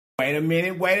Wait a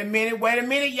minute,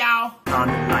 y'all.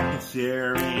 Comment, like, and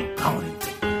share, and comment.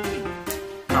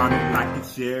 Comment, like, and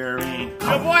share, and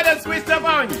Your boy done switched up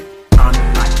on you.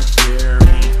 comment, like, and share,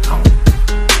 and comment.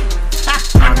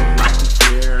 Comment, like, and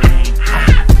share, and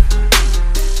comment.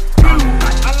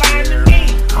 A lying to me.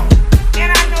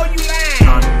 And I know you lying.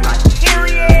 Comment, like, and share,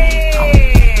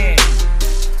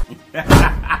 Period.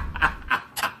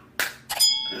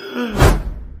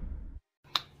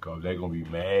 Cause they're gonna be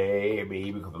mad,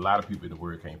 baby, because a lot of people in the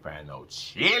world can't find no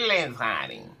chitlins,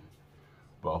 honey.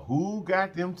 But who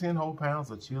got them 10 whole pounds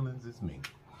of chitlins? It's me.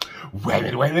 Wait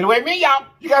a minute, y'all.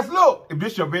 You guys look. If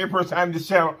this is your very first time in this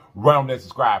channel, run on that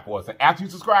subscribe for us. And after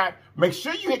you subscribe, make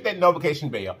sure you hit that notification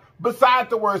bell beside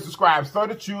the word subscribe so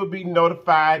that you will be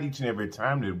notified each and every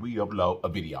time that we upload a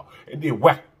video. And then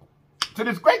welcome to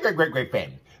this great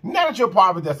family. Now that you're a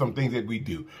part of it, there's some things that we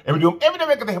do. And we do them every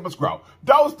day to help us grow.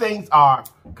 Those things are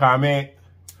comment,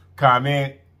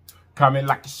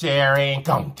 like, share, and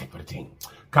come take for the team.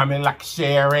 Comment, like,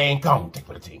 share, and come take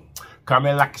for the team.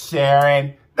 Comment, like, share,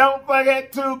 and don't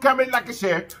forget to comment, like, and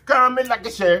share. Comment, like,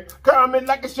 and share. Comment,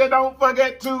 like, and share. Don't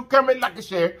forget to comment, like, and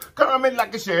share. Comment,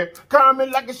 like, and share.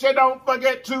 Comment, like, and share. Don't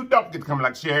forget to comment, like,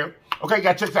 and share. Okay, you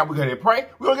gotta check this out. We're gonna pray.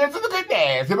 We're gonna get to the good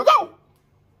dance. Here we go.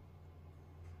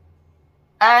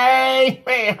 Hey,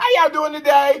 man, how y'all doing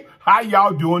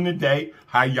today?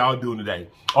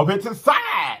 Over to the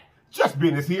side, Just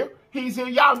Ben is here. He's here.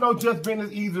 Y'all know Just Ben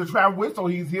is easy to travel with, so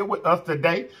he's here with us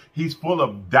today. He's full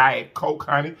of Diet Coke,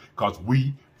 honey, because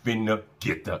we finna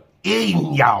get the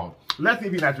eating, y'all. Let's see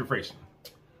if he's not refreshing.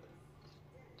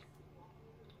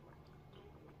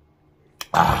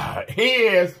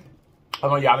 Here's,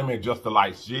 hold on, y'all, let me adjust the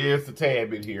lights just a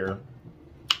tad bit here.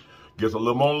 Gets a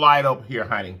little more light up here,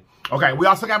 honey. Okay, we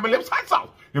also got my LIPS hot sauce.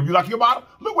 If you like your bottle,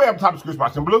 look way up top of the screen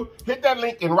box in blue. Hit that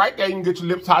link, and right there you can get your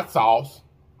LIPS hot sauce.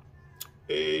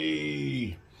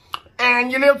 Hey.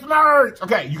 And your LIPS merch.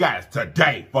 Okay, you guys,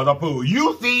 today for the food.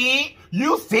 You see,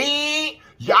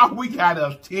 y'all, we got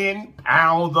us 10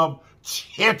 pounds of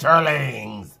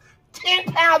chitterlings. 10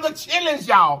 pounds of chitlins,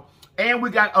 y'all. And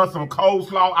we got us some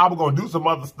coleslaw. I was going to do some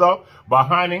other stuff, but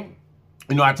honey,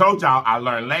 you know, I told y'all I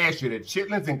learned last year that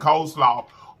chitlins and coleslaw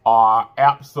are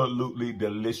absolutely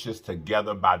delicious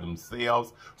together by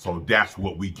themselves. So that's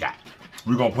what we got.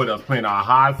 We're going to put us plenty of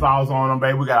hot sauce on them,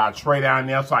 baby. We got our tray down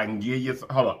there so I can give you some.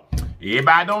 Hold up.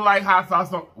 Everybody don't like hot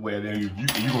sauce. Well, then you're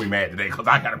going to be mad today because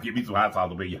I got to give me some hot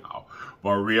sauce over y'all.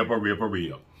 For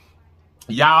real.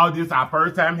 Y'all, this is our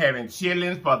first time having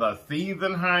chitlins for the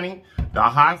season, honey. The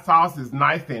hot sauce is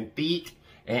nice and thick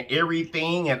and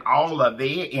everything and all of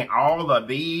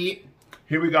that.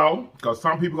 Here we go. Because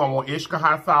some people going to want extra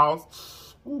hot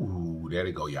sauce. Ooh, there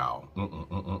they go, y'all.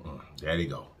 There they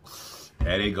go.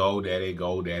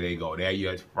 There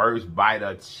your first bite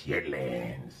of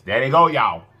chitlins. There they go,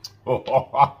 y'all. Oh, y'all,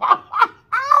 I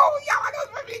know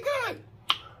it's going to be good.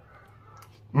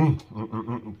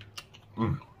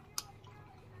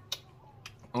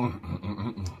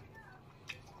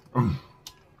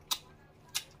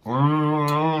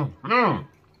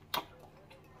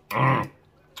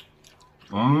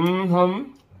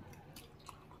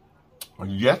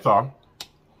 Yes, sir.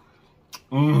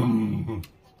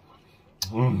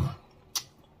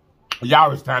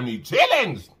 Y'all, it's time to eat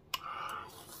chitlins.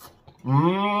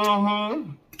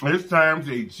 It's time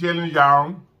to eat chitlins,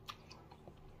 y'all.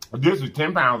 This is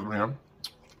 10 pounds of him.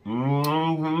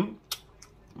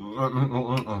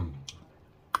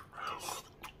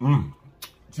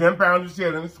 10 pounds of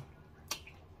chitlins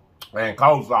and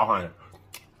coleslaw, honey.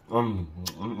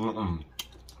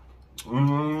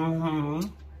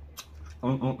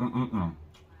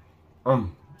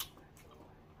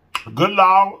 Good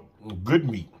log, good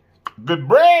meat, good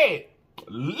bread.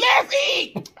 Let's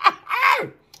eat.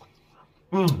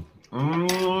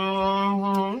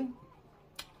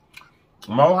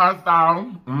 More hot sauce.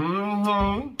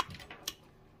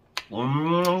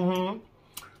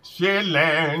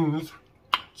 Chitlins.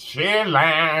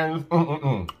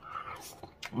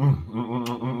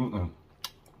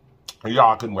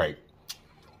 Y'all couldn't wait.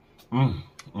 I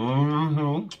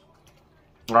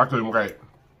couldn't wait.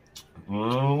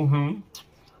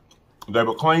 They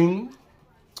were clean,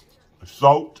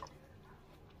 soaked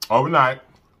overnight,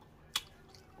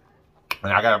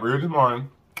 and I got up early this morning.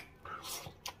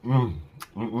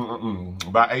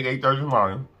 About 8:30 this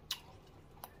morning.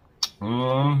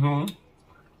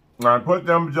 I put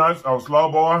them joints on slow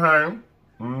boil, honey.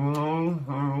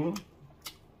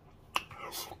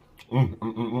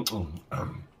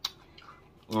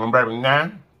 Baby,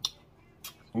 now,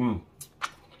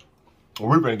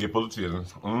 we're gonna get full of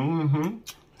chitlins.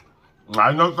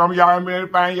 I know some of y'all ain't been able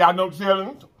to find y'all no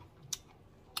chitlins.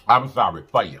 I'm sorry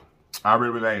for you. I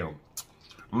really am.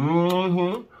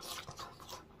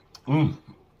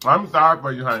 I'm sorry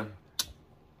for you, honey.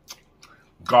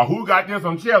 Cause who got this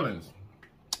on Chitlins?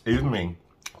 It's me.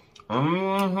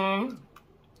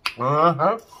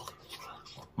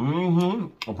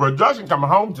 Production coming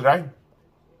home today.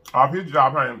 Off his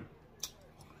job, honey.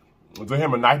 To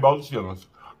him a nice bowl of Chitlins.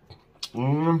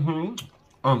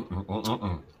 Oh.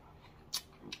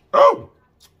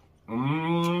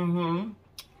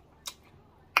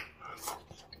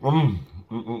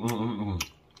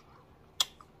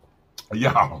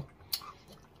 Y'all.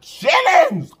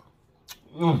 Chitlins.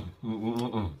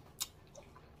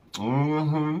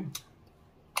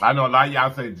 I know a lot of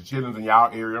y'all say the Chitlins in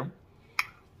y'all area.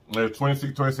 They're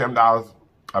 $26, $27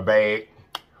 a bag.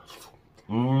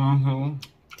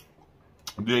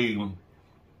 The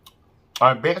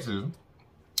Bets's,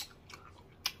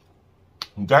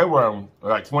 they were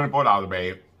like $24 a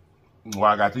bag, where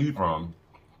I got these from.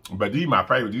 But these are my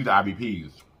favorite. These are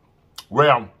IBPs.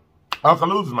 Well, Uncle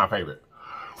Lou's is my favorite.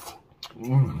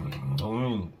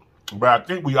 But I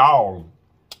think we all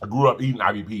grew up eating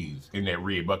IBPs in that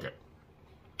red bucket.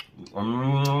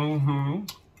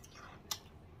 And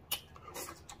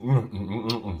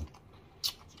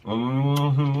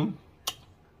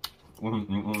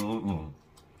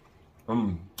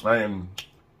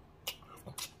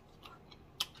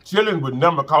Chitlins with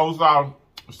number coleslaw.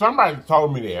 Somebody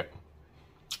told me that.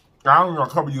 I don't know, a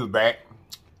couple years back.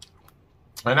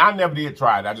 And I never did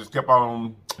try it. I just kept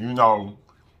on, you know,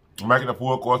 making a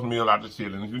full course meal out of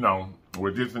Chitlins, you know,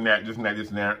 with this and that, this and that, this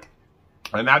and that.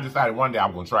 And I decided one day I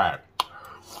was going to try it.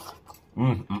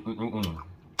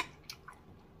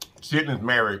 Chitlins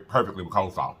marry perfectly with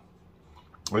coleslaw.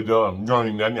 It does. You don't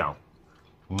even know now.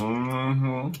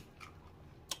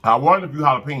 I wanted a few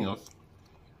jalapenos,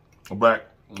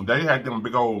 but they had them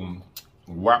big old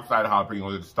white-sided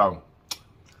jalapenos at the store.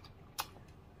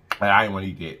 And I didn't want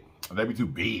to eat that. They be too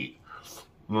big.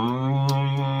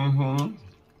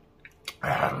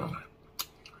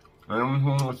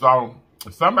 So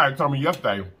somebody told me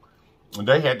yesterday when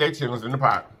they had their chitlins in the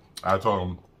pot. I told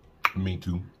them, me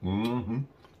too.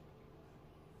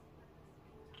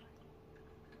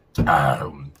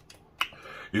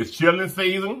 It's chilling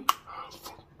season.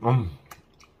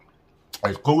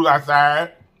 It's cool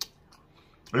outside.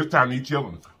 It's time to eat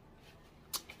chitlins.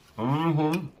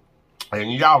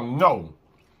 And y'all know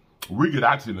we get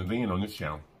our chitlins in on this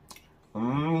channel.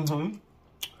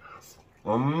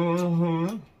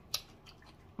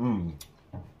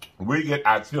 We get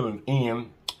our chitlins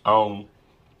in on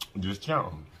this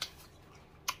channel.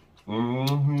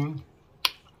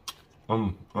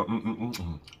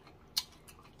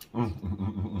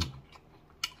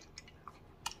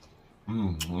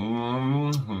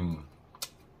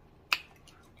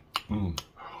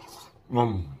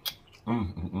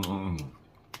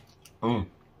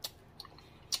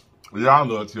 Y'all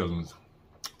love Chitlins.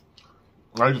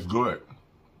 They're just good.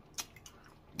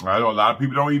 I know a lot of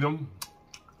people don't eat them.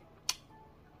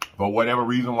 For whatever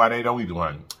reason why they don't eat them,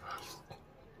 honey.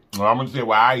 Well, I'm going to say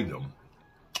why I eat them.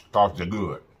 Because they're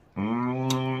good.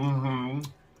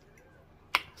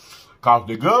 Because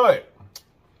they're good.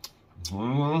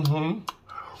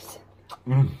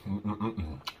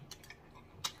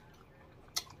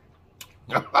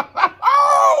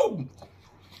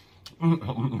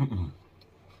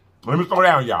 Let me slow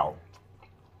down, y'all.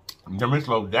 Let me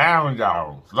slow down,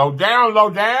 y'all. Slow down, slow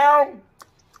down.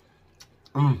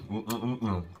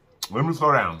 Let me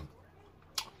slow down.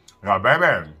 Y'all,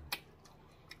 baby.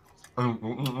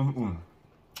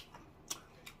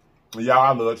 Y'all,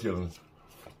 I love Chitlins.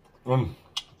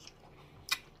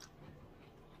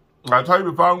 I told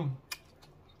you before.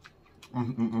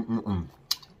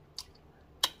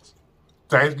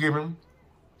 Thanksgiving,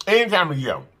 any time of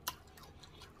year,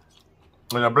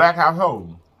 in a black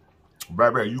household,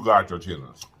 baby, you got your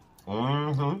Chitlins.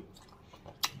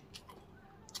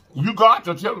 You got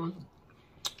your Chitlins.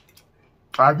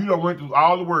 If you done went through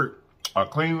all the work of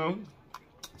cleaning them,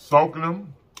 soaking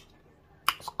them,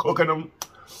 cooking them,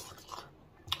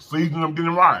 seasoning them, getting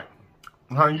them right,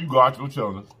 honey, you got your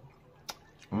Chitlins.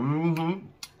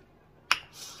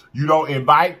 You don't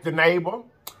invite the neighbor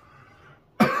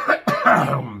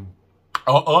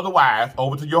or otherwise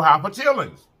over to your house for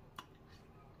Chitlins.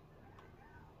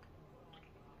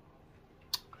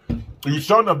 You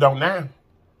sure enough don't now,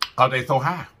 because they so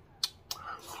high.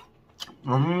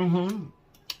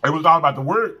 It was all about the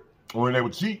work when they were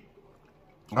cheap.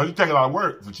 Because you take a lot of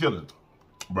work for Chitlins.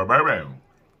 But baby.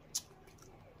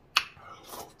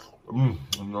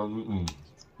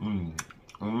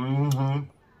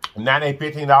 Now they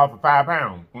 $15 for 5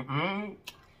 pounds.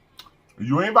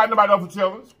 You ain't inviting nobody up for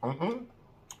chillings.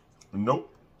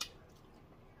 Nope.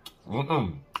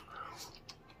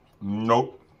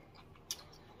 Nope.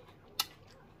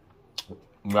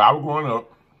 When I was growing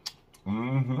up,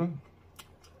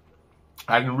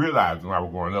 I didn't realize when I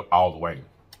was growing up all the way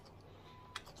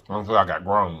until I got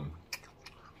grown.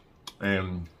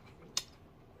 And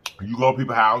you go to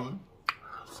people's houses,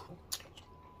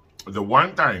 the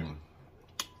one thing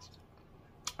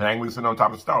that ain't gonna sit on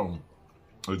top of the stove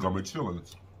is gonna be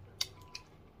chillings.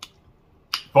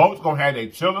 Folks gonna have their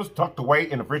chillings tucked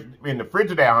away in the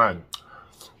Frigidaire, honey.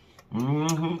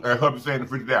 As hubby said, in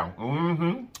the Frigidaire.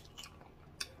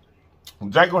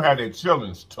 They gonna have their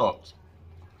chillings tucked.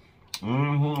 They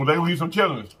gonna eat some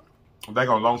chillings. They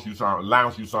gonna lounge you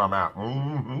some out.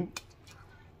 And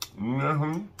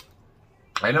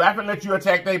if I can let you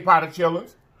attack their pot of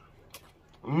chillings,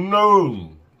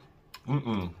 no.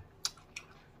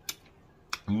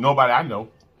 Nobody I know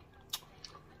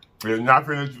is not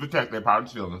finna let you attack their pot of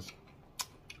chillings.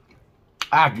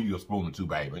 I'll give you a spoon or two,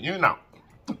 baby. You know.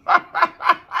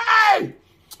 Hey!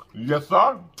 Yes,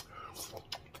 sir.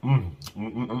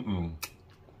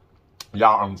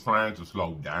 Y'all, I'm trying to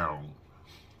slow down.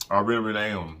 I really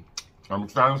am. I'm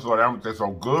trying to slow down, but they're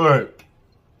so good.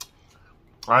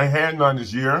 I ain't had none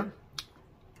this year.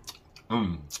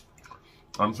 I'm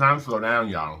trying to slow down,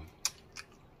 y'all.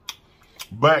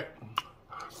 But,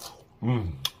 I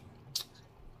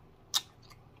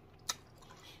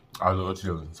love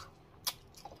chillings.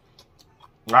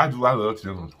 I do. I love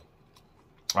chillings.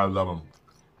 I love them.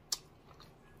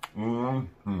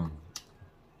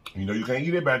 You know you can't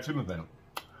eat it by chillings now.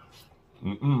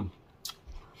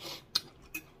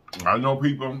 I know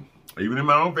people, even in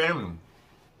my own family,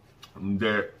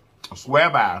 that swear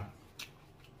by,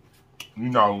 you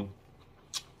know,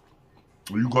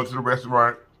 you go to the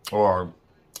restaurant or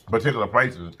particular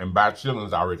places and buy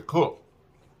chillings already cooked.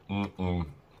 Nope.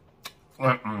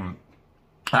 I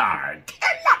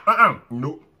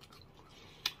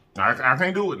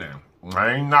can't do it now.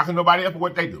 I ain't knocking nobody up for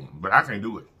what they do, but I can't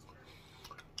do it.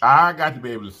 I got to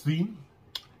be able to see.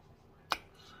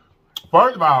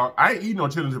 First of all, I ain't eating no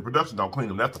chillings in production, don't clean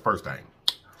them. That's the first thing.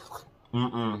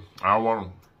 I don't want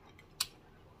them.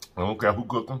 I don't care who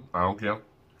cooked them. I don't care.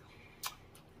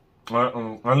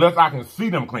 Unless I can see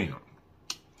them clean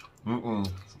them.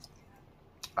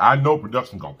 I know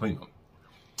production gonna clean them.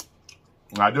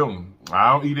 I do.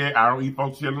 I don't eat it. I don't eat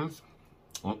folks' chillings.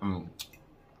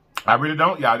 I really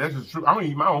don't, y'all. That's just true. I don't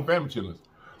eat my own family chillings.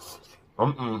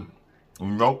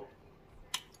 Nope.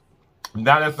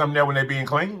 Now that's something there when they being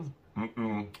clean. I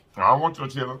don't want your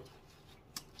chillings.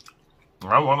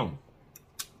 I don't want them.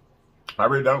 I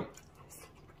really don't.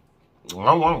 I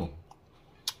don't want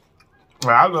them.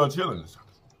 I love chillings.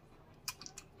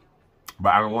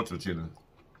 But I don't want your chillings.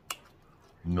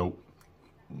 Nope.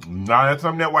 Now that's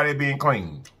something that why they being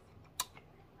cleaned.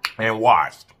 And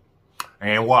washed.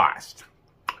 And washed.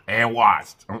 And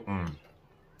washed. A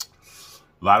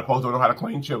lot of folks don't know how to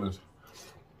clean chillings.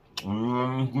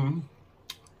 Well,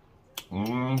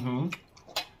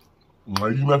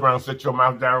 you mess around and set your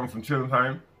mouth down with some chillings,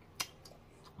 honey.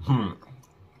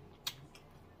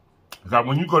 Because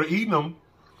when you go to eating them,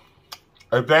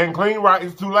 if they ain't clean right,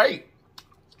 it's too late.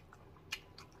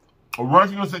 Or once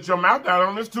you gonna set your mouth down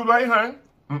on, it's too late, honey.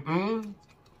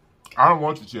 I don't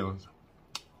want your chillings.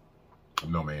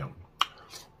 No, ma'am.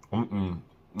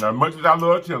 Now, as much as I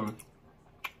love chillings,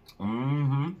 I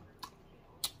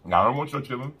don't want your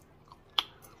chillings.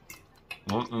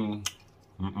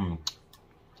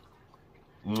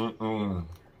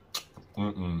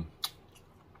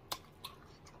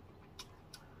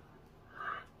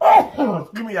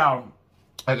 Excuse me, y'all.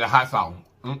 That's a hot sauce.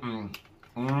 I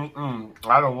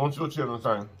don't want your chillings,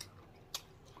 thing.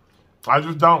 I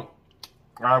just don't.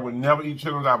 I would never eat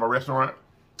chillings out of a restaurant.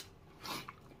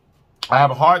 I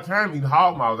have a hard time eating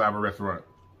hog maws out of a restaurant.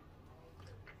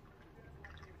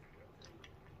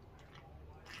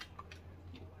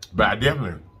 But I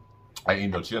definitely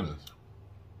ain't no chillings.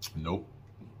 Nope.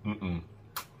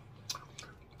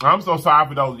 I'm so sorry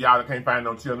for those of y'all that can't find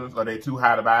no chillings or they too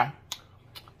high to buy.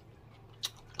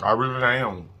 I really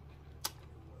am.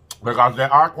 Because they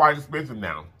are quite expensive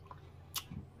now.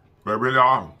 They really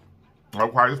are. They're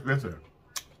quite expensive.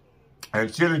 And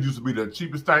chillings used to be the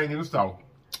cheapest thing in the store.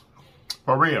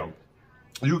 For real.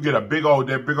 You get a big old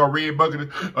red bucket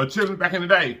of chillings back in the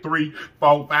day. $3,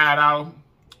 $4, $5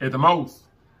 at the most.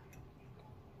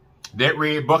 That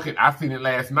red bucket, I seen it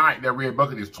last night. That red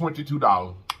bucket is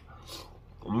 $22.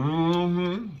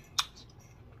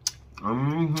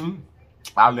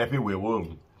 I left it with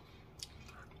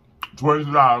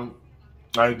 $22.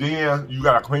 And then you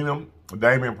gotta clean them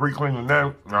They ain't been pre-cleaning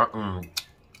now.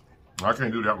 I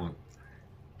can't do that one.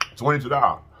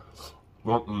 $22.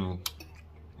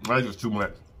 That's just too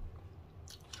much.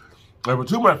 They were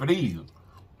too much for these.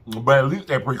 But at least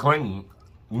they're pre-cleaned.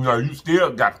 You know, you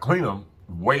still got to clean them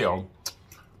well.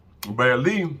 But at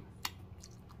least,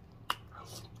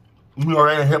 you know,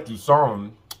 that'll help you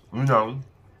some. You know,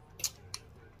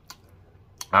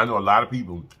 I know a lot of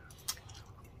people,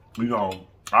 you know,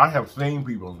 I have seen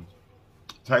people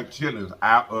take chitlins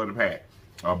out of the pack,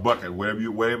 or bucket,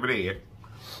 whatever they at,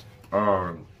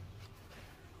 and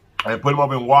put them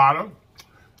up in water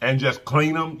and just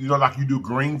clean them, you know, like you do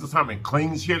greens or something.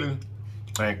 Clean chitlins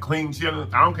and clean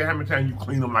chitlins. I don't care how many times you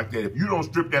clean them like that. If you don't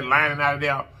strip that lining out of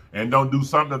there and don't do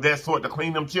something of that sort to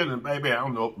clean them chitlins, baby, I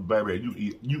don't know, baby,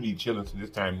 you eat chitlins this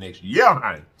time next year,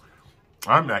 honey.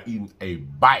 I'm not eating a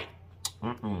bite.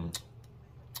 And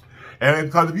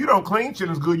because if you don't clean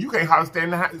chitlins good, you can't hardly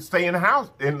stay in the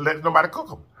house and let nobody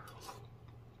cook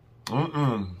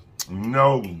them.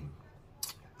 No.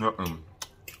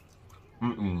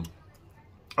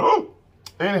 Oh,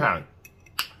 anyhow,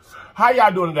 how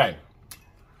y'all doing today?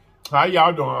 How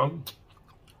y'all doing?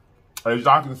 As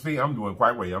y'all can see, I'm doing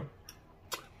quite well.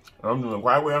 I'm doing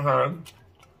quite well, honey.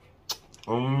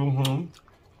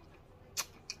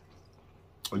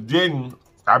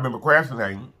 I've been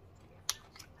procrastinating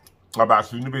about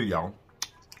shooting the video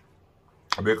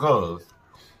because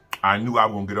I knew I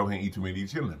was going to get over here and eat too many of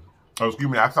these chitlins. Oh, excuse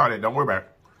me, I saw that. Don't worry about it.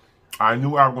 I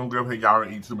knew I was going to get over here, y'all,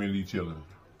 and eat too many of these chitlins.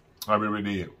 I really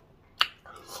did.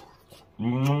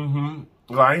 Well,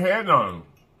 I ain't had none.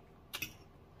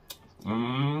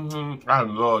 I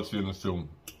love chitlins too.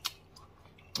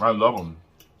 I love them.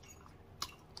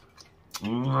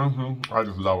 I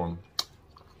just love them.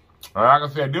 Like I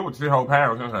said, they were 10 whole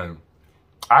pounds.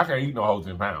 I can't eat no whole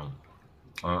 10 pounds.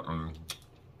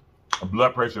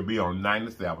 Blood pressure be on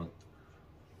 97.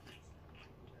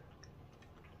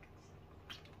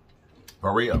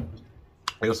 For real.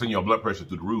 It'll send your blood pressure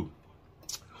through the roof.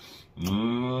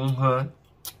 I'm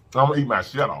gonna eat my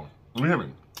shit off. You hear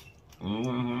me?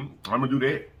 I'm gonna do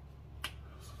that.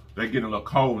 They're getting a little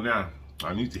cold now.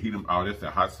 I need to heat them. Oh, that's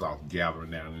that hot sauce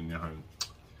gathering down in there, honey.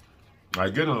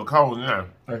 Like, getting a little cold now.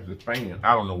 That's the fan.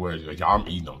 I don't know where it is. Y'all, I'm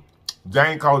eating them. They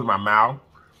ain't cold in my mouth,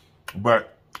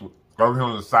 but over here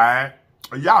on the side,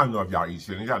 y'all know if y'all eat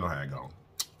shit, y'all know how it go.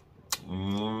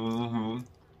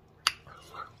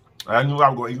 I knew I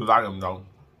was gonna eat a lot of them though.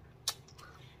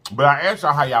 But I asked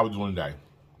y'all how y'all was doing today.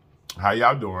 How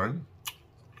y'all doing?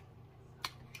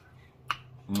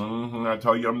 I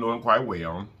told you I'm doing quite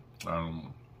well.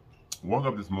 Woke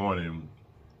up this morning.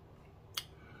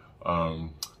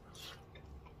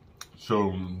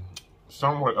 So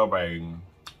somewhat of a,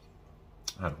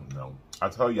 I don't know. I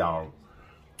tell y'all,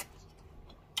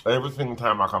 every single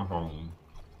time I come home,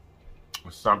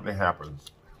 something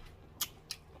happens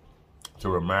to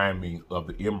remind me of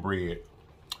the inbred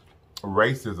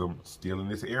racism still in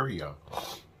this area.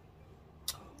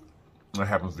 It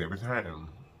happens every time.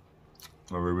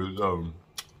 I really love.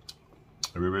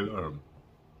 I really love.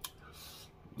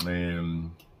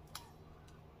 And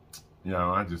you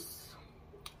know, I just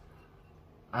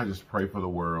pray for the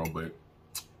world, but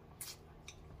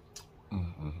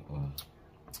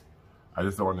I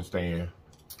just don't understand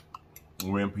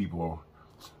when people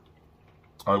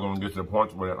are going to get to the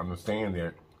point where they understand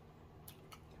that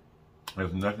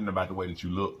there's nothing about the way that you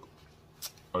look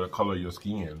or the color of your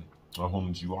skin or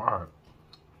whom you are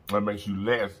that makes you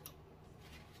less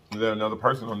than another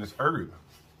person on this earth.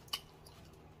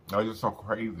 That's just so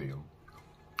crazy.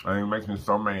 And it makes me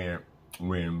so mad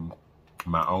when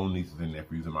my own nieces and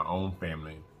nephews and my own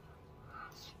family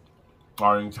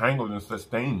are entangled in such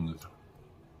things.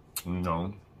 You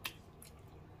know,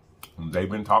 they've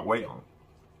been taught well.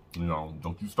 You know,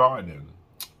 don't you start then.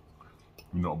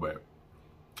 You know, but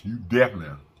you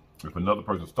definitely, if another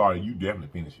person started, you definitely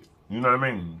finish it. You know what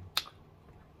I mean?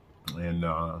 And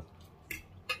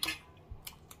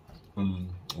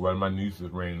one of my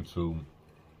nieces ran into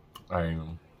a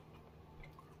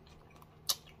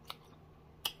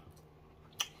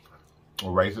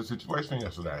racist situation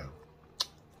yesterday.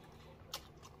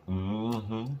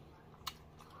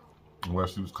 Where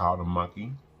she was called a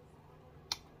monkey.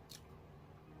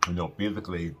 You know,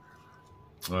 physically,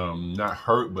 not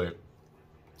hurt, but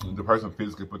the person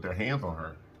physically put their hands on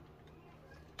her.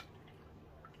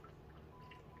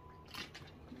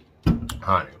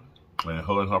 Honey, and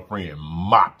her and her friend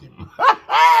mopped him.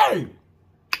 Hey!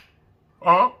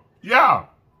 Yeah.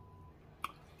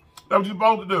 That's what you're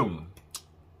supposed to do.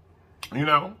 You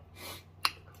know?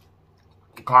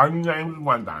 Calling names is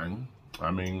one thing.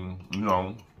 I mean, you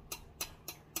know,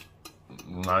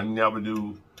 I never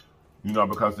do You know,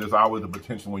 because there's always a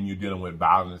potential when you're dealing with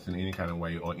violence in any kind of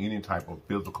way or any type of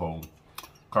physical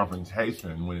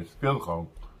confrontation. When it's physical,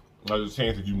 there's a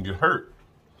chance that you can get hurt.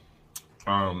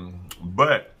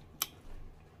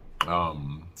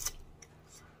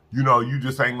 You know, you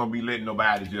just ain't gonna be letting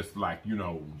nobody just like, you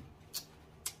know.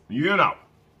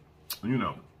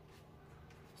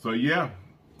 So yeah,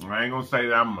 I ain't gonna say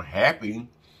that I'm happy,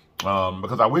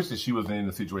 because I wish that she wasn't in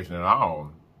the situation at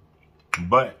all.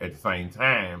 But at the same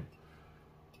time,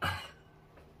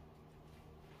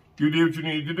 you did what you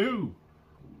needed to do.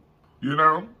 You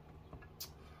know?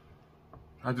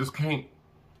 I just can't.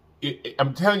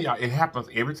 I'm telling y'all, it happens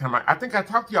every time. I think I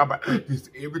talked to y'all about this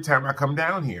every time I come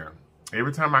down here.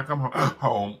 Every time I come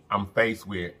home, I'm faced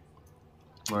with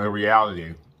a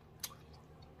reality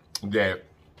that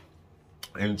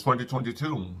in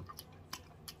 2022,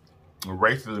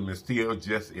 racism is still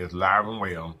just as live and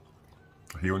well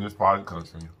here in this part of the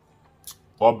country.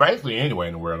 Or basically anywhere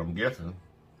in the world, I'm guessing.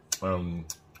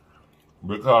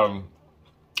 Because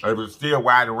if it's still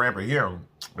wide and rampant here,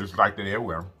 it's like that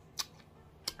everywhere.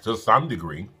 To some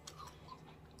degree.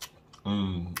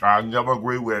 I never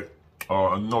agree with,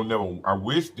 I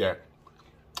wish that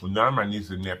none of my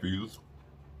nieces and nephews,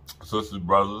 sisters,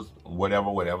 brothers,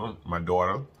 whatever, my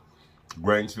daughter,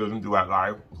 grandchildren throughout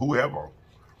life, whoever,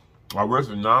 I wish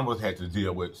that none of us had to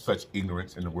deal with such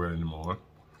ignorance in the world anymore.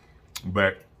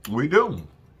 But we do.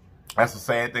 That's the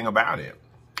sad thing about it.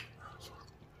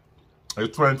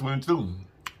 It's 2022,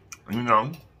 you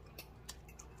know.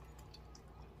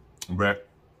 But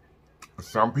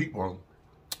some people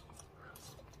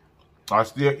are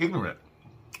still ignorant.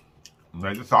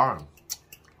 They just are.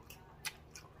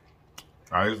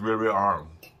 I just really are.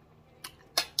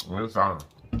 They just are.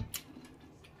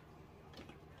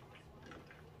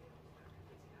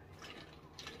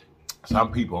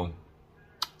 Some people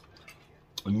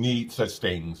need such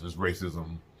things as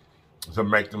racism to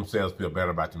make themselves feel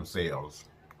better about themselves.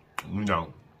 You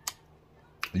know,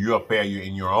 you're a failure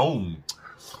in your own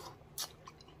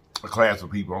class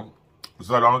of people.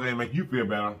 So the only thing that make you feel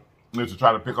better is to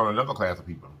try to pick on another class of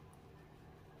people.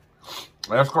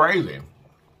 That's crazy.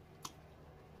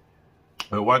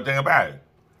 But one thing about it,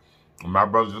 my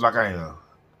brother's just like I am.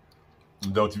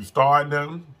 Don't you start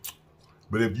nothing.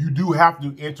 But if you do have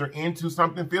to enter into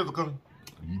something physical,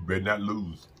 you better not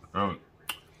lose.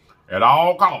 At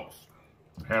all costs,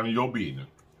 handle your business.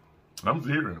 I'm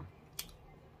serious.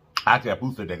 I tell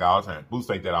Pooh say that all the time. Pooh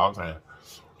say that all the time.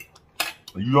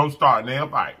 You don't start now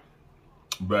fight.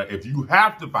 But if you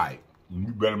have to fight, you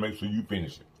better make sure you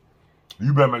finish it.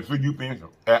 You better make sure you finish it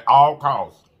at all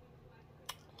costs.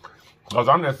 Because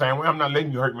I'm that same way. I'm not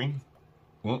letting you hurt me.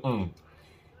 Me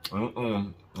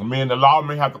and the law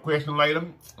may have to question later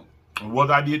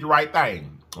whether I did the right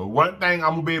thing. But one thing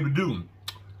I'm going to be able to do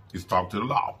is talk to the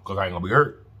law. Because I ain't going to be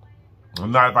hurt.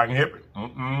 Not if I can help it.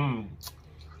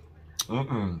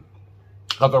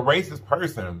 Because a racist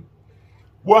person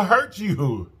will hurt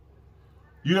you.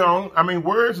 You know, I mean,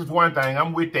 words is one thing.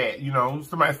 I'm with that. You know,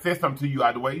 somebody says something to you out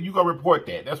of the way, you go report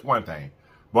that. That's one thing.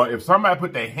 But if somebody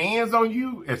put their hands on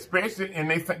you, especially, and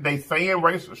they saying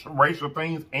racial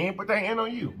things and put their hand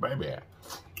on you, baby,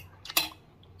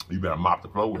 you better mop the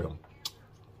floor with them.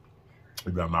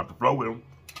 You better mop the floor with them.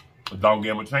 Don't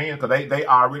give them a chance, because they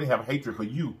already have hatred for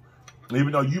you.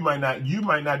 Even though you might not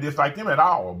dislike them at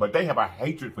all, but they have a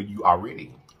hatred for you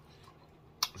already.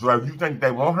 So if you think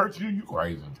they won't hurt you, you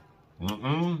crazy.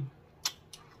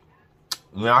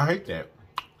 Yeah, I hate that.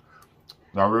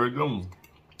 I really do.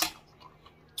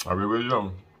 I really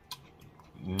do.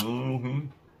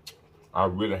 I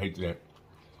really hate that.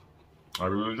 I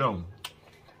really do.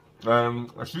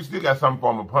 She still got some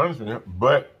form of punishment,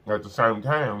 but at the same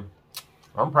time,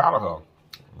 I'm proud of her.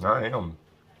 I am.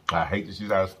 I hate that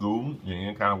she's out of school in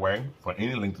any kind of way for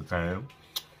any length of time.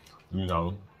 You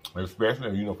know,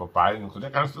 especially, you know, for fighting. Because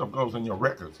that kind of stuff goes in your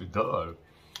records. It does.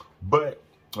 But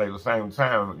at the same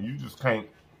time, you just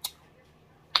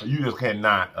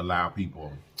cannot allow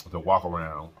people to walk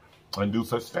around and do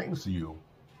such things to you.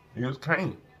 You just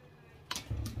can't.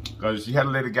 Because if she had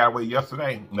let it get away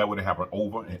yesterday, that would have happened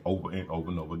over and over and over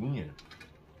and over again.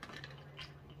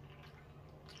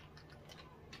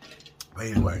 But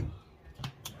anyway.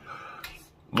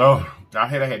 No, I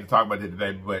had to talk about it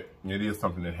today, but it is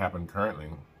something that happened currently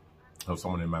of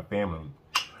someone in my family.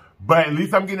 But at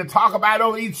least I'm getting to talk about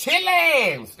all these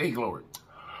chitlins. Stay glory.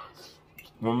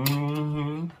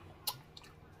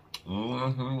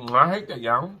 I hate that,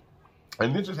 y'all.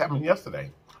 And this just happened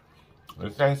yesterday.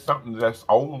 This ain't something that's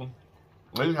old.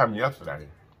 This just happened yesterday.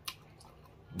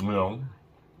 You know,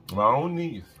 my own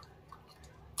niece.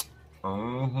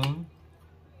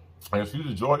 And she's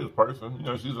a joyous person. You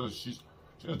know, she's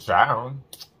a child,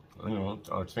 you know,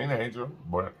 a teenager.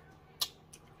 But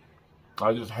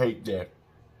I just hate that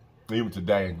even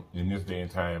today, in this day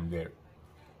and time, that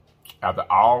after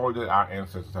all that our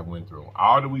ancestors have went through,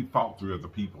 all that we fought through as a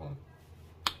people,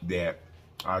 that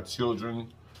our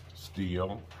children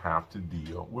still have to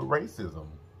deal with racism.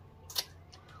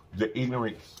 The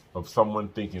ignorance of someone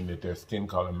thinking that their skin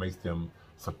color makes them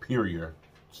superior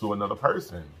to another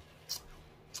person.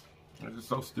 It's just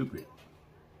so stupid.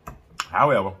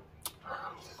 However,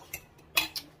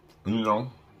 you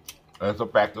know, that's a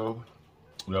fact of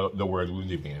the world we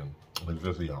live in. It's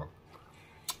just y'all.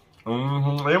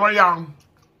 Anyway, y'all,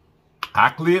 I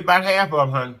cleared about half of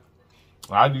them, honey.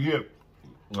 I did.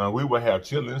 We will have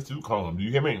chitlins to come. Do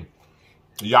you hear me?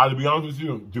 Y'all, to be honest with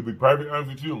you, to be perfectly honest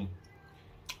with you,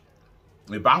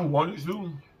 if I wanted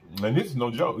to, and this is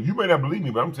no joke, you may not believe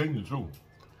me, but I'm telling you the truth.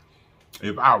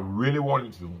 If I really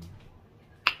wanted to,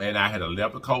 and I had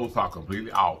left the coleslaw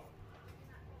completely off,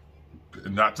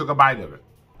 and not took a bite of it,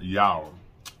 y'all,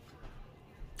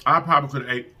 I probably could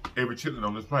have ate every chitlin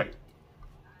on this plate.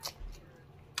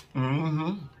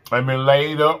 I've been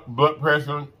laid up, blood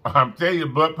pressure. I'm telling you,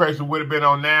 blood pressure would have been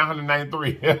on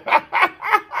 993.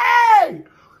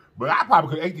 But I probably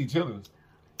could have ate these chitlins.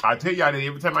 I tell y'all that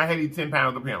every time I had to eat 10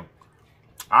 pounds a pound,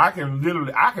 I can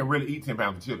really eat 10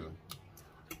 pounds of chitlins.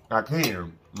 I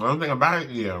can. The only thing about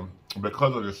it is,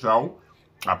 because of the show,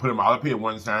 I put them all up here at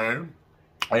one time.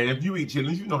 And if you eat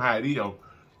chitlins, you know how it is.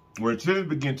 When chitlins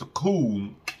begin to cool,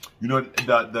 you know,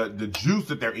 the juice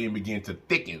that they're in begin to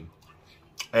thicken.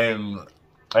 And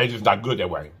it's just not good that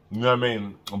way. You know what I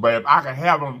mean? But if I could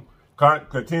have them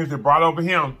continuously brought over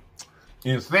here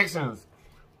in sections,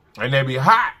 and they be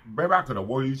hot, baby, I could have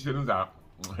wore these chitlins out.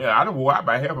 Yeah, I done wore out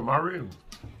by half of my ribs.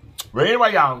 But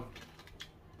anyway, y'all,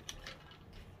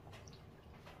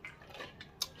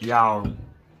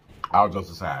 I'll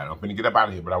just aside. I'm finna get up out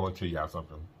of here, but I want to tell y'all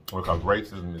something. Because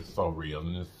racism is so real,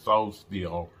 and it's so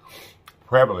still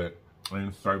prevalent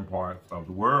in certain parts of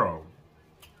the world.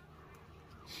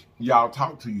 Y'all,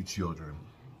 talk to your children.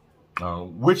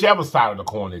 Whichever side of the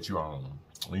coin that you're on.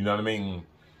 You know what I mean?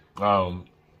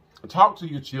 Talk to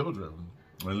your children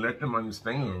and let them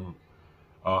understand.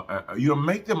 You'll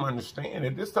make them understand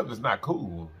that this stuff is not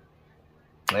cool.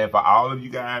 And for all of you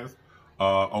guys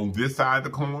on this side of the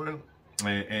coin,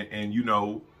 and you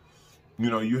know,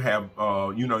 you have,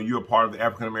 you're a part of the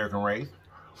African American race.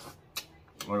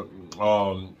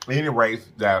 Any race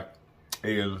that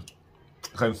is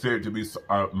considered to be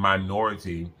a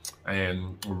minority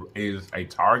and is a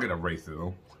target of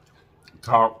racism,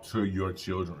 talk to your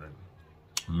children.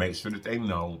 Make sure that they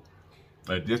know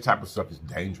that this type of stuff is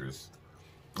dangerous,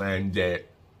 and that,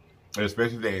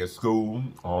 especially if they're at school,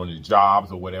 on the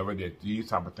jobs or whatever, that these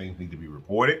type of things need to be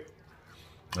reported,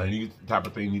 and these type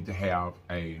of things need to have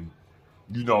a,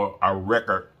 a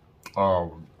record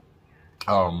of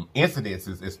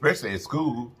incidences, especially at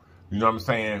school. You know what I'm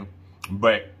saying?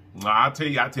 But I tell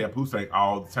Pusek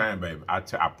all the time, baby. I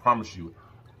promise you,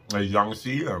 as young as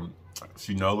she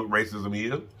knows what racism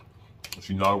is.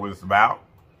 She knows what it's about.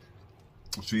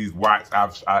 She's watched.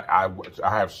 I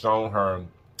have shown her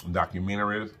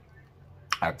documentaries.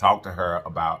 I talked to her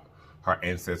about her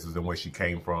ancestors and where she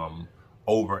came from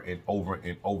over and over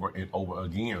and over and over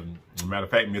again. As a matter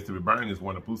of fact, Mississippi Burn is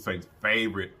one of Pusek's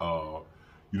favorite,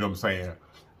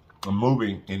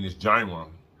 movie in this genre.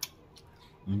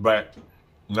 But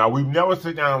now, we've never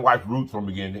sit down and watched Roots from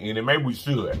beginning to end, and maybe we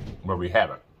should, but we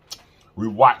haven't. We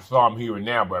watched some here and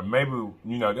now, but maybe,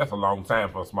 that's a long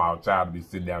time for a small child to be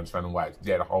sitting down trying to watch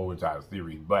that whole entire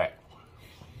series. But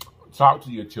talk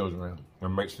to your children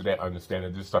and make sure they understand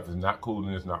that this stuff is not cool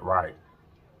and it's not right.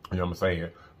 You know what I'm saying?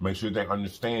 Make sure they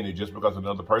understand that just because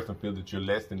another person feels that you're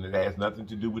less than, it has nothing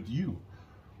to do with you.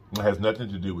 It has nothing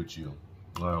to do with you.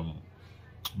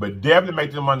 But definitely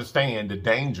make them understand the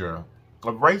danger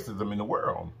of racism in the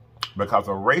world, because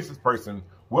a racist person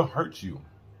will hurt you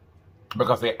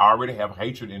because they already have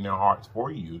hatred in their hearts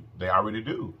for you. They already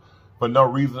do, for no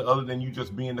reason other than you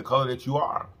just being the color that you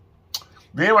are.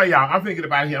 But anyway, y'all, I'm finna get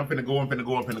up out of here. I'm finna go. I'm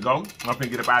finna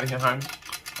get up out of here, honey.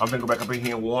 I'm finna go back up in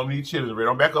here and warm these chitlins. Right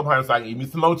on back up, honey, so I can eat me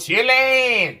some more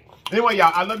chitlins. Anyway,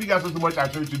 y'all, I love you guys so much. I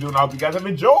sure you do, and I hope you guys have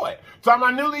enjoyed. So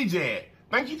my new legion.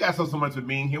 Thank you guys so much for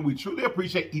being here. We truly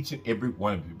appreciate each and every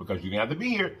one of you, because you didn't have to be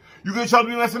here. You could chose to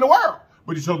be less in the world,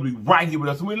 but you chose to be right here with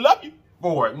us, and we love you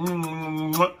for it.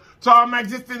 To our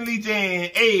magnificent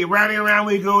legion, hey, round and around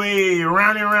we go, hey,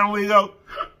 round and around we go.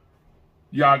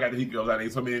 Y'all got the hiccups. I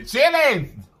need so many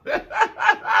chitlins.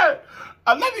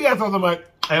 I love you guys so much,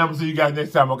 and I'm gonna see you guys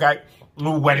next time, okay?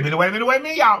 Wait a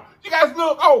minute, y'all. You guys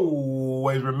look,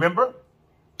 always remember,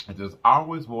 And there's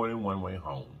always more than one way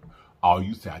home. All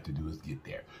you have to do is get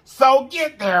there. So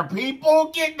get there, people.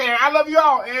 Get there. I love you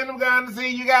all. And I'm going to see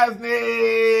you guys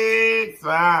next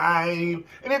time.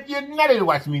 And if you're not to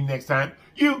watch me next time,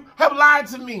 you have lied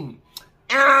to me.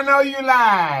 And I know you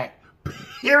lied.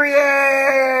 Period.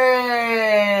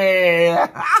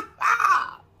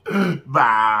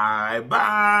 Bye.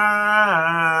 Bye.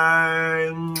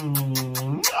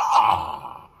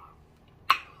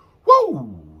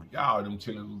 Woo. Y'all, them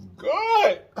chitlins was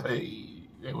good. Hey.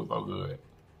 It was so good.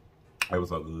 It was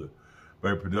so good.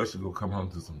 Baby, production gonna come home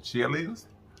to some chitlins.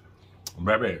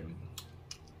 Baby,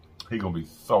 he gonna be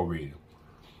so ready.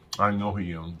 I know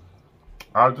he is.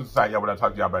 I'll just say y'all what I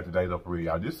talked to y'all about today though, for real,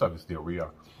 y'all. This stuff is still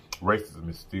real. Racism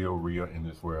is still real in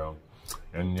this world.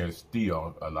 And there's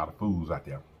still a lot of fools out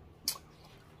there.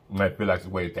 And they feel like it's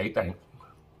the way that they think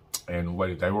and the way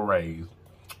that they were raised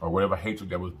or whatever hatred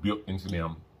that was built into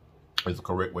them is the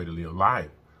correct way to live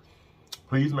life.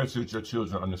 Please make sure that your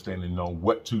children understand and know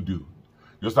what to do.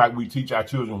 Just like we teach our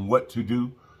children what to do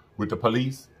with the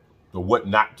police, or what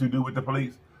not to do with the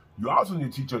police, you also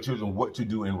need to teach your children what to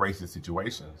do in racist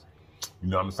situations. You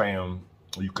know what I'm saying?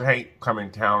 You can't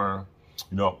encounter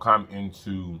a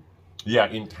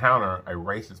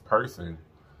racist person,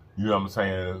 you know what I'm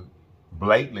saying,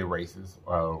 blatantly racist,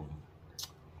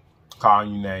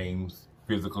 calling you names,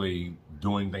 physically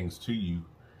doing things to you,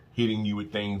 hitting you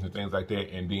with things and things like that,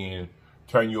 and then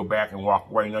turn your back and walk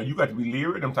away. Now, you got to be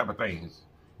leery of them type of things.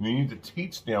 You need to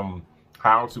teach them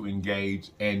how to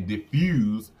engage and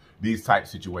diffuse these type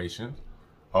situations,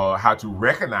 how to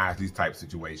recognize these type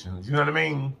situations, you know what I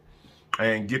mean?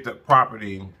 And get the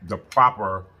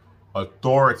proper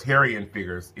authoritarian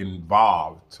figures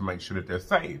involved to make sure that they're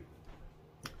safe.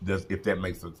 If that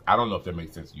makes sense. I don't know if that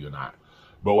makes sense to you or not.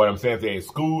 But what I'm saying is they're in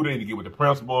school, they need to get with the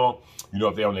principal. You know,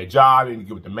 if they're on their job, they need to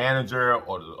get with the manager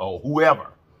or whoever.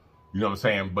 You know what I'm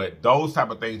saying? But those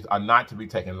type of things are not to be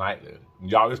taken lightly.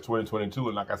 Y'all, it's 2022,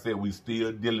 and like I said, we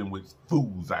still dealing with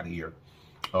fools out here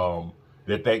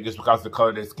that think just because of the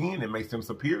color of their skin, it makes them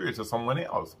superior to someone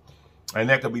else. And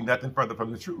that could be nothing further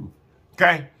from the truth.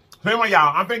 Okay? So anyway,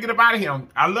 y'all, I'm finna get up out of here.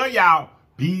 I love y'all.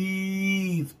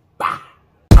 Peace. Bye.